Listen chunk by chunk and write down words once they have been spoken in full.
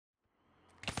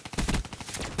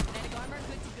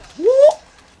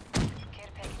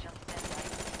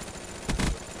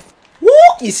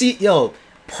You see, yo,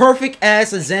 perfect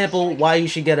ass example why you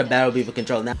should get a Battle Beaver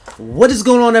controller. Now, what is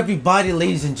going on, everybody,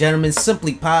 ladies and gentlemen?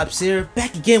 SimplyPops here,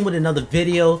 back again with another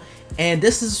video. And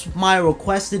this is my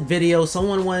requested video.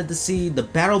 Someone wanted to see the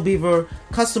Battle Beaver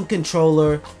custom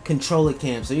controller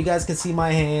cam. So you guys can see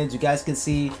my hands, you guys can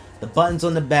see the buttons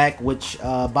on the back, which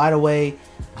by the way,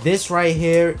 this right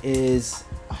here is,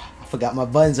 I forgot my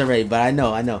buttons already, but I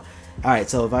know.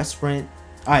 Alright, so if I sprint,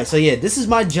 alright, so yeah, this is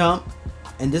my jump,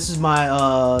 and this is my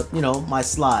you know, my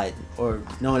slide, or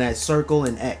known as circle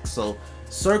and X. So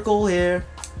circle here,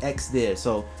 X there.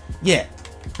 So yeah,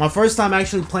 my first time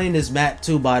actually playing this map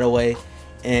too, by the way.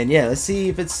 And yeah, let's see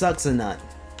if it sucks or not.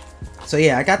 So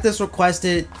yeah, I got this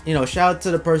requested, you know, shout out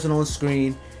to the person on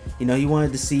screen. You know, he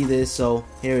wanted to see this, so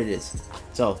here it is.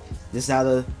 So this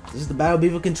is the Battle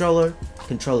Beaver controller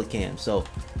cam. So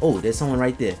oh, there's someone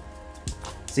right there.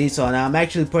 See, so now I'm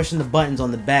actually pushing the buttons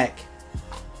on the back.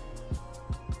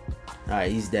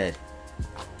 Alright, he's dead.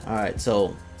 Alright,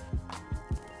 so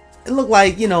it looked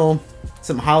like, you know,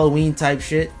 some Halloween type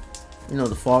shit. You know,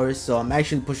 the forest. So I'm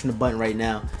actually pushing the button right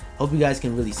now. Hope you guys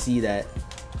can really see that.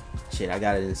 Shit, I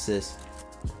got an assist.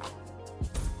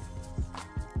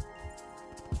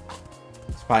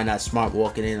 It's probably not smart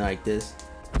walking in like this.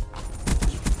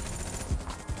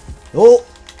 Oh,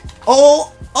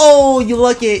 you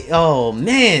lucky. Oh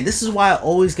man, this is why I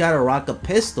always gotta rock a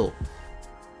pistol.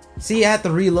 See, I had to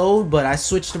reload, but I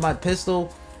switched to my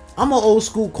pistol. I'm an old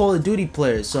school Call of Duty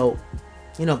player, so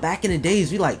you know, back in the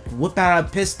days we like whip out a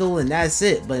pistol and that's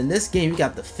it. But in this game you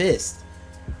got the fist.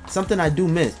 Something I do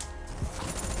miss.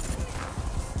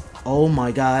 Oh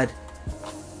my god.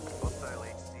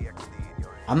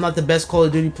 I'm not the best Call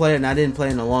of Duty player, and I didn't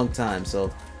play in a long time,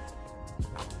 so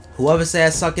whoever say I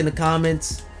suck in the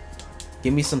comments,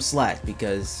 give me some slack,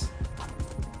 because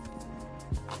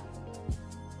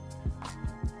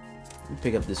let me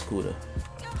pick up this scooter.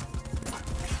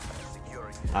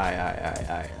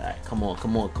 Alright. Come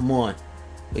on.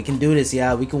 We can do this,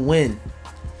 yeah. We can win.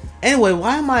 Anyway,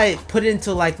 why am I put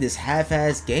into like this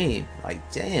half-ass game?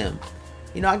 Like, damn.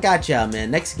 You know, I got y'all,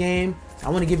 man. Next game, I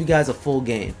want to give you guys a full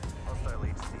game.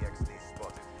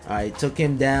 Alright, took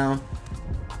him down.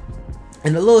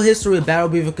 And a little history of Battle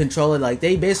Beaver controller, like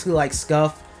they basically like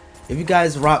Scuff. If you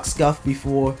guys rock Scuff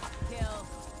before,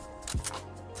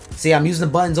 see, I'm using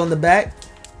the buttons on the back.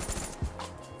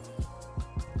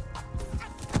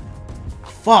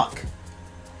 Fuck.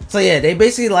 So yeah, they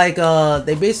basically like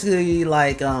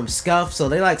Scuff. So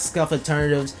they like Scuff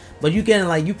alternatives, but you getting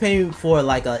like, you paying for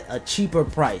like a cheaper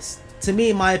price. To me,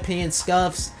 in my opinion,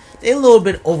 Scuffs, they a little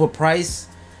bit overpriced.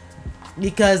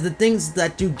 Because the things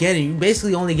that you're getting, you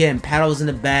basically only getting paddles in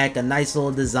the back, a nice little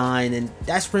design, and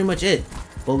that's pretty much it.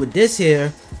 But with this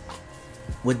here,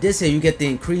 you get the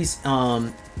increased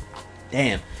you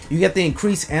get the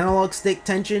increased analog stick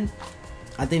tension.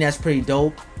 I think that's pretty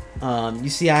dope. You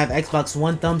see, I have Xbox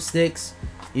One thumbsticks.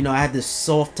 You know, I have this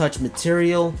soft touch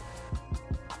material.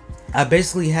 I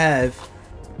basically have,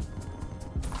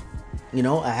 you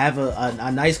know, I have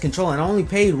a nice controller, and I only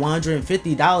paid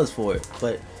 $150 for it.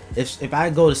 But if I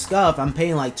go to Scuff, I'm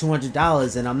paying like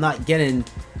 $200, and I'm not getting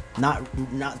not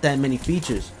that many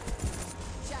features.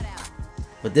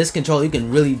 But this controller, you can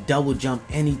really double jump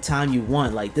anytime you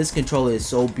want. Like, this controller is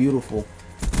so beautiful.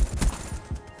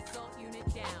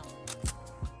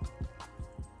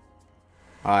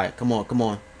 Alright, come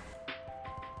on.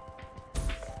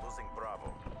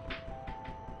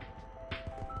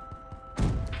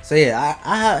 So yeah,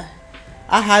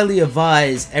 I highly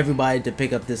advise everybody to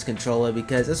pick up this controller,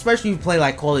 because especially if you play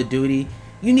like Call of Duty,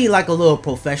 you need like a little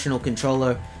professional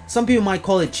controller. Some people might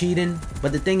call it cheating,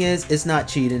 but the thing is, it's not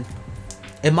cheating.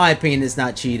 In my opinion, it's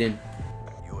not cheating.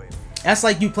 That's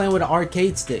like you playing with an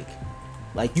arcade stick.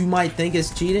 Like, you might think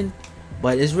it's cheating,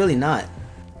 but it's really not.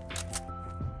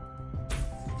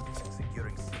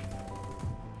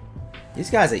 These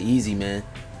guys are easy, man.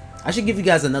 I should give you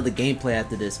guys another gameplay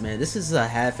after this, man. This is a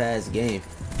half-ass game.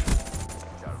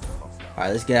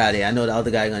 Alright, let's get out of here. I know the other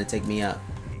guy is gonna take me out.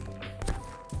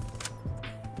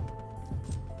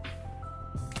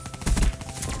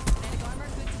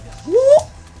 Woo!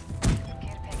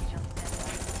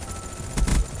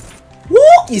 Woo!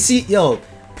 You see, yo,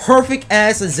 perfect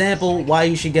ass example why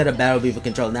you should get a Battle Beaver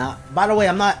controller. Now, by the way,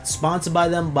 I'm not sponsored by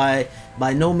them by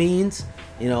no means.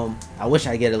 You know, I wish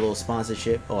I get a little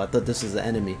sponsorship. Oh, I thought this was the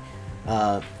enemy.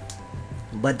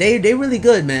 But they really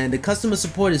good, man. The customer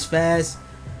support is fast.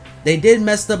 They did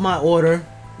mess up my order.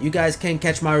 You guys can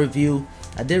catch my review.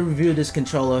 I did review this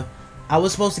controller. I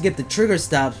was supposed to get the trigger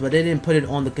stops, but they didn't put it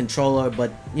on the controller.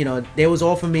 But you know, they was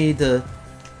offering me to.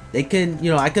 They can,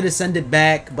 you know, I could have sent it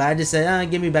back, but I just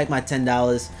said, give me back my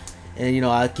 $10. and you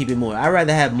know, I'll keep it moving. I'd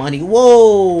rather have money.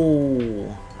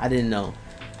 Whoa! I didn't know.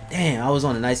 Damn, I was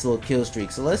on a nice little kill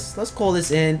streak. So let's call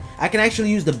this in. I can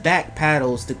actually use the back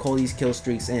paddles to call these kill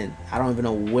streaks in. I don't even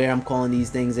know where I'm calling these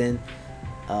things in.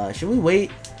 Should we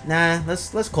wait? Nah,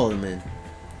 let's call them in.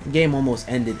 The game almost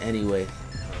ended anyway.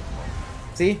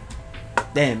 See?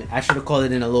 Damn it, I should have called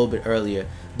it in a little bit earlier.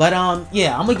 But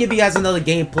yeah, I'm gonna give you guys another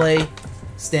gameplay.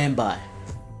 Stand by.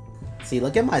 See,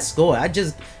 look at my score.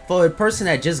 For a person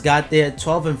that just got there,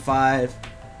 12 and 5,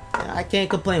 I can't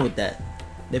complain with that.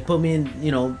 They put me in,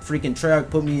 you know, freaking Treyarch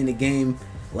put me in the game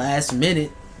last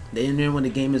minute. They in there when the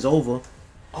game is over.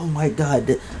 Oh my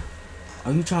god.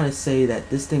 Are you trying to say that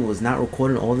this thing was not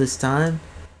recording all this time?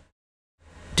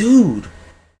 Dude.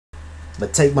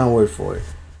 But take my word for it.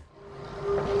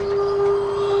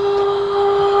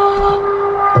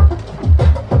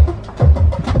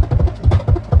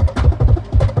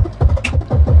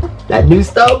 That new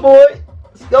STARBOY.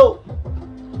 Let's go.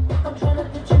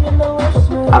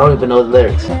 I don't even know the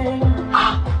lyrics.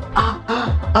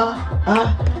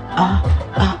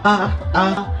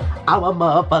 I'm a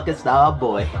motherfucking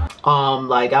STARBOY.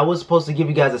 Like, I was supposed to give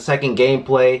you guys a second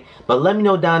gameplay, but let me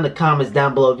know down in the comments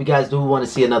down below if you guys do want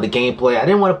to see another gameplay. I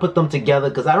didn't want to put them together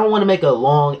because I don't want to make a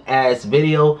long ass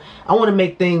video. I want to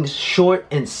make things short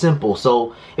and simple.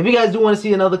 So if you guys do want to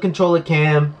see another controller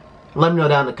cam, let me know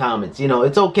down in the comments. You know,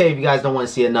 it's okay if you guys don't want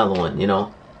to see another one, you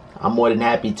know. I'm more than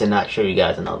happy to not show you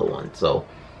guys another one. So,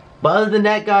 but other than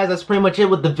that, guys, that's pretty much it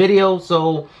with the video.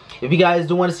 So if you guys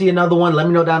do want to see another one, let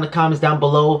me know down in the comments down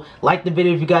below. Like the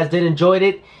video if you guys did enjoy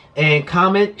it, and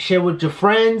comment, share with your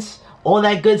friends, all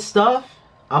that good stuff.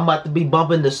 I'm about to be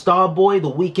bumping the STARBOY,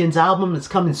 the Weeknd's album. It's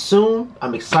coming soon.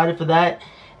 I'm excited for that.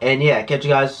 And yeah, catch you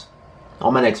guys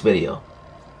on my next video.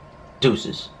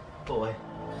 Deuces. Boy.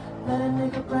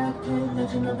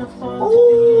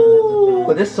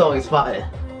 Ooh, this song is fire.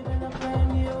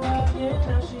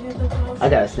 I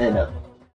gotta stand up.